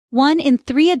1 in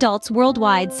 3 adults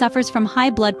worldwide suffers from high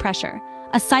blood pressure,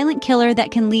 a silent killer that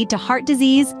can lead to heart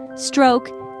disease, stroke,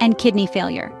 and kidney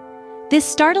failure. This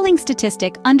startling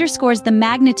statistic underscores the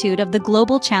magnitude of the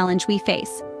global challenge we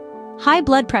face. High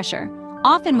blood pressure,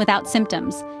 often without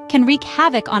symptoms, can wreak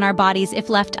havoc on our bodies if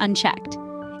left unchecked.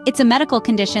 It's a medical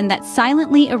condition that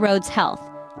silently erodes health,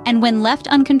 and when left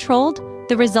uncontrolled,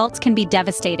 the results can be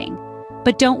devastating.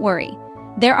 But don't worry.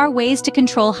 There are ways to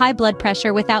control high blood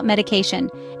pressure without medication,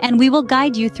 and we will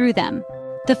guide you through them.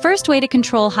 The first way to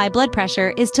control high blood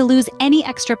pressure is to lose any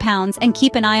extra pounds and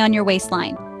keep an eye on your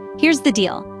waistline. Here's the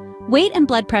deal. Weight and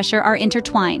blood pressure are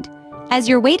intertwined. As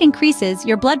your weight increases,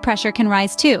 your blood pressure can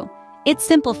rise too. It's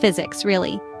simple physics,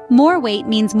 really. More weight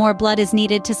means more blood is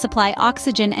needed to supply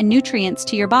oxygen and nutrients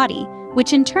to your body,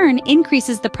 which in turn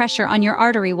increases the pressure on your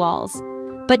artery walls.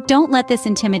 But don't let this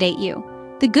intimidate you.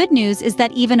 The good news is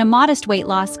that even a modest weight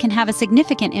loss can have a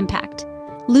significant impact.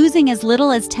 Losing as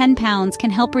little as 10 pounds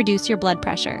can help reduce your blood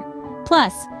pressure.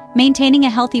 Plus, maintaining a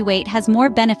healthy weight has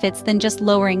more benefits than just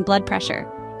lowering blood pressure.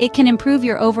 It can improve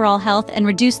your overall health and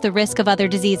reduce the risk of other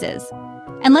diseases.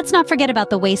 And let's not forget about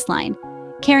the waistline.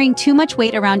 Carrying too much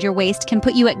weight around your waist can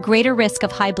put you at greater risk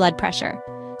of high blood pressure.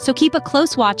 So keep a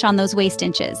close watch on those waist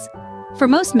inches. For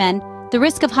most men, the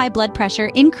risk of high blood pressure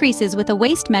increases with a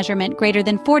waist measurement greater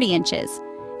than 40 inches.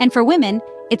 And for women,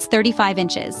 it's 35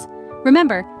 inches.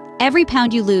 Remember, every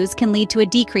pound you lose can lead to a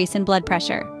decrease in blood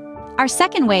pressure. Our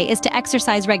second way is to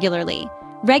exercise regularly.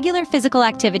 Regular physical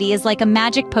activity is like a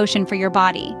magic potion for your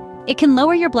body. It can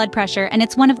lower your blood pressure, and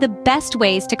it's one of the best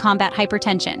ways to combat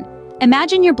hypertension.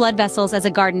 Imagine your blood vessels as a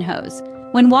garden hose.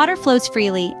 When water flows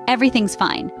freely, everything's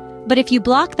fine. But if you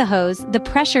block the hose, the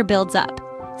pressure builds up.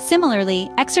 Similarly,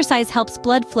 exercise helps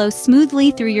blood flow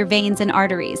smoothly through your veins and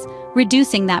arteries,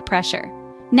 reducing that pressure.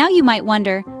 Now you might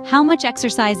wonder, how much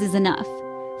exercise is enough?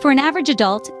 For an average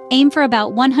adult, aim for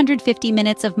about 150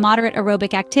 minutes of moderate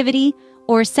aerobic activity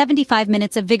or 75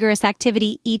 minutes of vigorous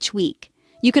activity each week.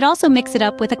 You could also mix it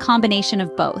up with a combination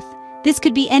of both. This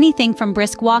could be anything from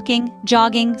brisk walking,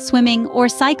 jogging, swimming, or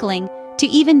cycling, to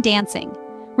even dancing.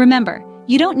 Remember,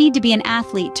 you don't need to be an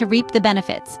athlete to reap the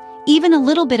benefits. Even a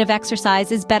little bit of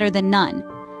exercise is better than none.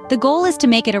 The goal is to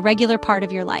make it a regular part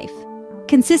of your life.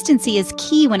 Consistency is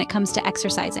key when it comes to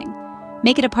exercising.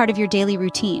 Make it a part of your daily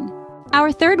routine.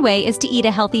 Our third way is to eat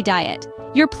a healthy diet.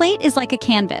 Your plate is like a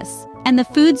canvas, and the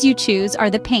foods you choose are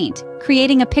the paint,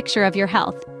 creating a picture of your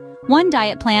health. One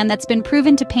diet plan that's been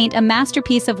proven to paint a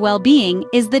masterpiece of well-being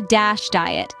is the DASH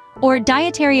diet, or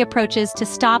Dietary Approaches to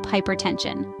Stop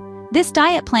Hypertension. This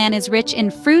diet plan is rich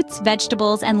in fruits,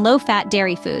 vegetables, and low-fat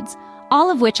dairy foods, all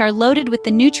of which are loaded with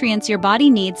the nutrients your body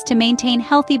needs to maintain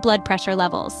healthy blood pressure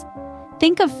levels.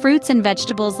 Think of fruits and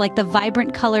vegetables like the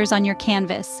vibrant colors on your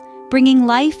canvas, bringing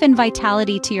life and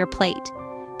vitality to your plate.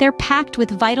 They're packed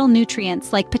with vital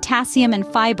nutrients like potassium and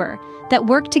fiber that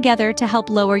work together to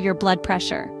help lower your blood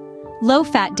pressure.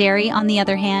 Low-fat dairy, on the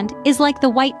other hand, is like the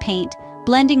white paint,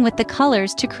 blending with the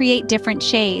colors to create different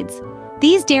shades.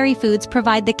 These dairy foods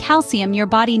provide the calcium your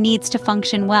body needs to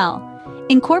function well.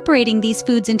 Incorporating these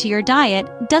foods into your diet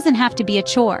doesn't have to be a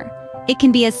chore. It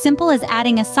can be as simple as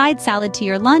adding a side salad to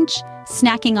your lunch,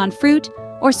 snacking on fruit,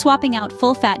 or swapping out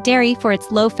full-fat dairy for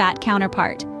its low-fat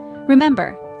counterpart.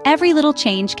 Remember, every little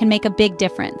change can make a big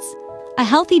difference. A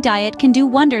healthy diet can do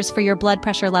wonders for your blood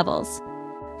pressure levels.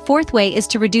 Fourth way is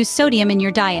to reduce sodium in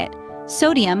your diet.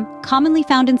 Sodium, commonly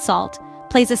found in salt,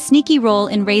 plays a sneaky role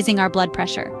in raising our blood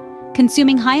pressure.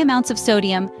 Consuming high amounts of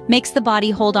sodium makes the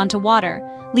body hold onto water,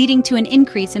 leading to an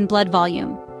increase in blood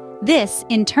volume. This,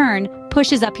 in turn,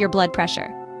 pushes up your blood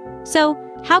pressure. So,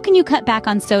 how can you cut back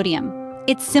on sodium?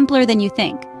 It's simpler than you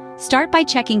think. Start by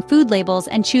checking food labels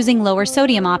and choosing lower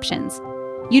sodium options.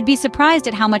 You'd be surprised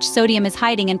at how much sodium is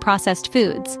hiding in processed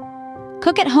foods.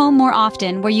 Cook at home more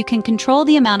often where you can control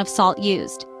the amount of salt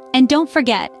used. And don't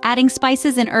forget, adding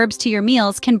spices and herbs to your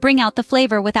meals can bring out the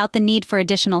flavor without the need for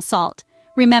additional salt.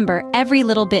 Remember, every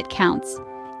little bit counts.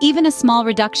 Even a small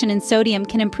reduction in sodium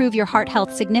can improve your heart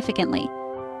health significantly.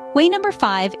 Way number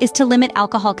 5 is to limit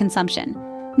alcohol consumption.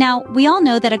 Now, we all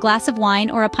know that a glass of wine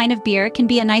or a pint of beer can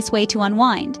be a nice way to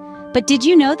unwind. But did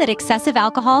you know that excessive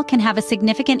alcohol can have a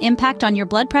significant impact on your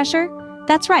blood pressure?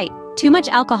 That's right. Too much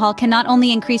alcohol can not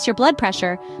only increase your blood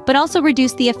pressure, but also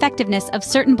reduce the effectiveness of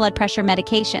certain blood pressure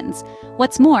medications.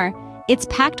 What's more, it's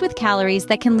packed with calories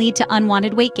that can lead to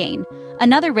unwanted weight gain,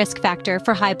 another risk factor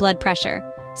for high blood pressure.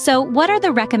 So, what are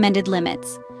the recommended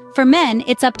limits? For men,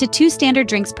 it's up to 2 standard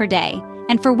drinks per day,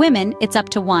 and for women, it's up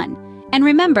to 1. And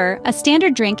remember, a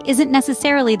standard drink isn't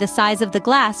necessarily the size of the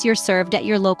glass you're served at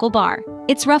your local bar.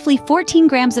 It's roughly 14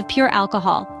 grams of pure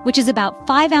alcohol, which is about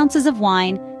 5 ounces of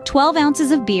wine, 12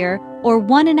 ounces of beer, or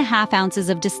 1.5 ounces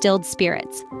of distilled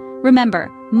spirits. Remember,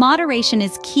 moderation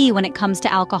is key when it comes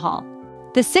to alcohol.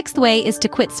 The sixth way is to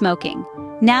quit smoking.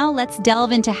 Now let's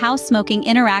delve into how smoking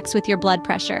interacts with your blood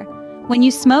pressure. When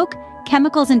you smoke,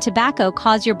 chemicals in tobacco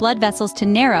cause your blood vessels to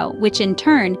narrow, which in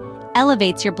turn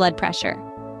elevates your blood pressure.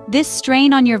 This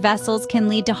strain on your vessels can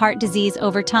lead to heart disease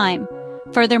over time.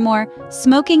 Furthermore,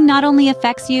 smoking not only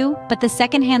affects you, but the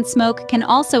secondhand smoke can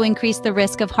also increase the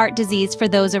risk of heart disease for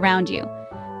those around you.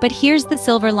 But here's the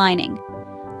silver lining.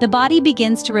 The body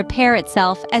begins to repair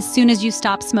itself as soon as you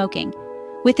stop smoking.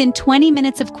 Within 20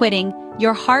 minutes of quitting,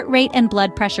 your heart rate and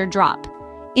blood pressure drop.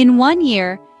 In 1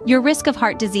 year, your risk of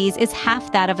heart disease is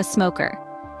half that of a smoker.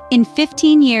 In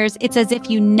 15 years, it's as if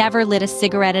you never lit a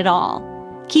cigarette at all.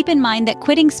 Keep in mind that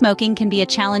quitting smoking can be a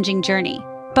challenging journey.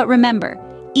 But remember,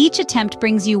 each attempt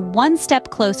brings you one step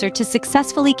closer to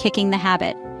successfully kicking the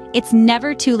habit. It's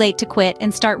never too late to quit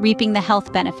and start reaping the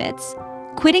health benefits.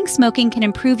 Quitting smoking can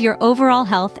improve your overall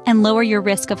health and lower your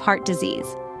risk of heart disease.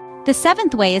 The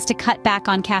seventh way is to cut back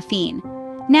on caffeine.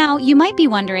 Now, you might be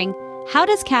wondering, how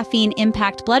does caffeine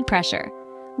impact blood pressure?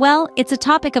 Well, it's a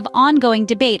topic of ongoing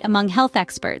debate among health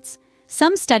experts.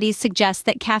 Some studies suggest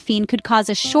that caffeine could cause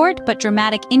a short but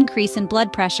dramatic increase in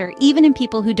blood pressure even in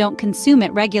people who don't consume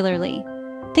it regularly.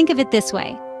 Think of it this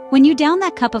way. When you down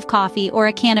that cup of coffee or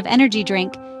a can of energy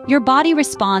drink, your body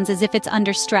responds as if it's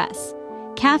under stress.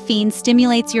 Caffeine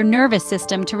stimulates your nervous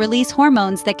system to release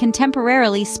hormones that can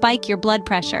temporarily spike your blood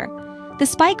pressure. The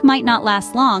spike might not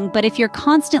last long, but if you're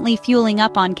constantly fueling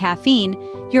up on caffeine,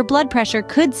 your blood pressure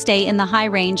could stay in the high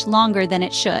range longer than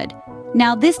it should.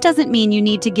 Now, this doesn't mean you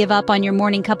need to give up on your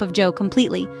morning cup of joe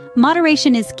completely.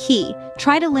 Moderation is key.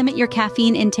 Try to limit your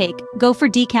caffeine intake, go for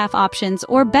decaf options,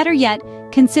 or better yet,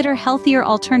 consider healthier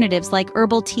alternatives like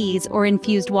herbal teas or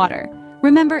infused water.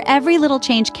 Remember, every little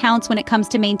change counts when it comes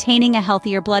to maintaining a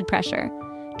healthier blood pressure.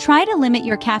 Try to limit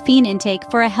your caffeine intake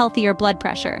for a healthier blood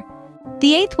pressure.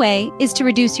 The eighth way is to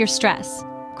reduce your stress.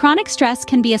 Chronic stress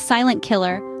can be a silent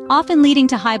killer, often leading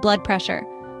to high blood pressure.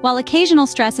 While occasional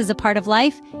stress is a part of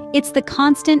life, it's the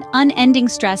constant, unending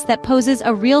stress that poses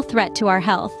a real threat to our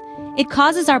health. It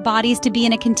causes our bodies to be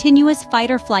in a continuous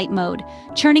fight-or-flight mode,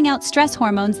 churning out stress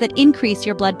hormones that increase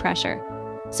your blood pressure.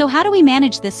 So how do we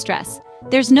manage this stress?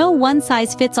 There's no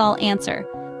one-size-fits-all answer,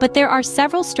 but there are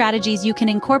several strategies you can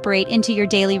incorporate into your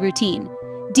daily routine.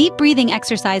 Deep breathing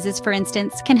exercises, for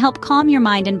instance, can help calm your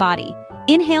mind and body.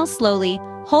 Inhale slowly,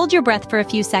 hold your breath for a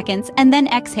few seconds, and then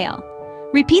exhale.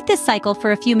 Repeat this cycle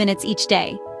for a few minutes each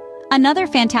day. Another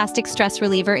fantastic stress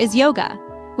reliever is yoga.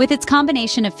 With its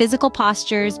combination of physical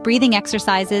postures, breathing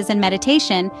exercises, and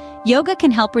meditation, yoga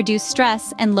can help reduce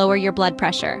stress and lower your blood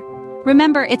pressure.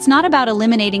 Remember, it's not about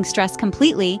eliminating stress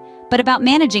completely, but about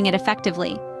managing it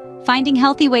effectively. Finding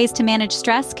healthy ways to manage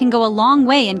stress can go a long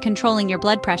way in controlling your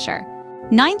blood pressure.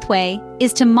 Ninth way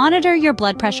is to monitor your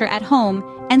blood pressure at home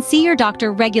and see your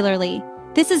doctor regularly.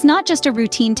 This is not just a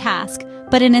routine task,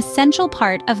 but an essential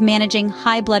part of managing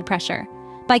high blood pressure.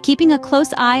 By keeping a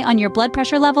close eye on your blood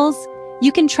pressure levels,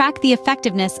 you can track the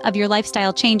effectiveness of your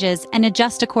lifestyle changes and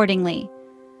adjust accordingly.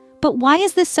 But why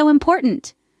is this so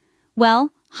important?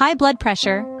 Well, high blood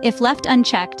pressure, if left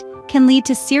unchecked, can lead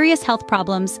to serious health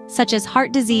problems such as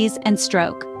heart disease and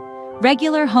stroke.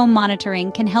 Regular home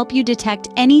monitoring can help you detect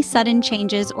any sudden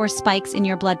changes or spikes in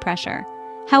your blood pressure.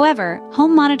 However,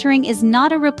 home monitoring is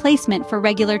not a replacement for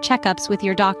regular checkups with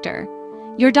your doctor.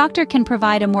 Your doctor can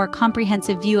provide a more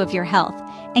comprehensive view of your health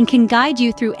and can guide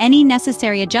you through any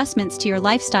necessary adjustments to your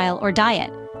lifestyle or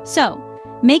diet. So,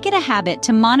 make it a habit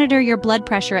to monitor your blood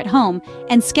pressure at home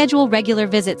and schedule regular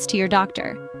visits to your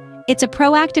doctor. It's a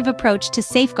proactive approach to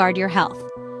safeguard your health.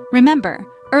 Remember,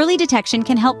 early detection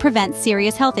can help prevent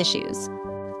serious health issues.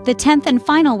 The 10th and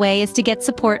final way is to get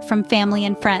support from family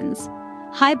and friends.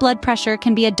 High blood pressure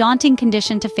can be a daunting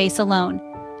condition to face alone.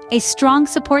 A strong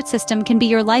support system can be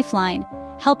your lifeline,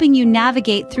 helping you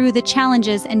navigate through the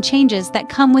challenges and changes that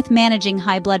come with managing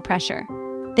high blood pressure.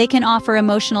 They can offer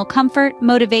emotional comfort,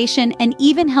 motivation, and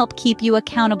even help keep you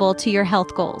accountable to your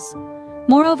health goals.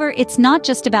 Moreover, it's not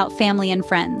just about family and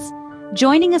friends.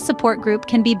 Joining a support group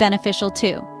can be beneficial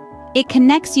too. It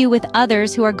connects you with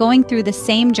others who are going through the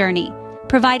same journey,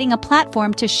 providing a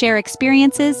platform to share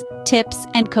experiences, tips,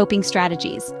 and coping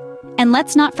strategies. And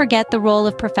let's not forget the role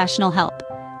of professional help.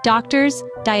 Doctors,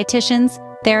 dietitians,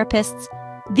 therapists,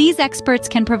 these experts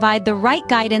can provide the right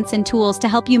guidance and tools to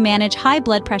help you manage high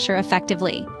blood pressure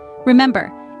effectively. Remember,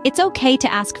 it's okay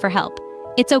to ask for help.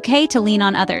 It's okay to lean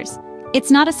on others.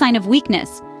 It's not a sign of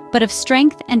weakness, but of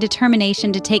strength and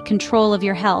determination to take control of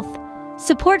your health.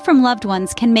 Support from loved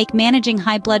ones can make managing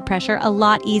high blood pressure a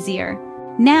lot easier.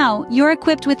 Now, you're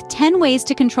equipped with 10 ways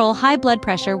to control high blood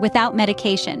pressure without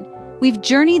medication. We've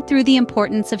journeyed through the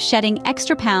importance of shedding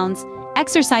extra pounds,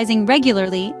 exercising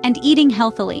regularly, and eating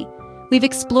healthily. We've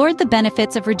explored the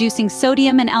benefits of reducing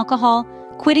sodium and alcohol,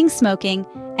 quitting smoking,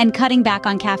 and cutting back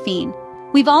on caffeine.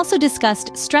 We've also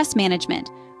discussed stress management,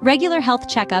 regular health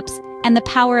checkups, and the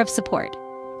power of support.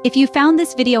 If you found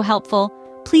this video helpful,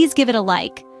 please give it a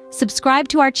like, subscribe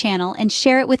to our channel, and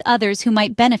share it with others who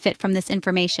might benefit from this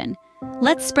information.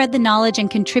 Let's spread the knowledge and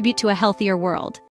contribute to a healthier world.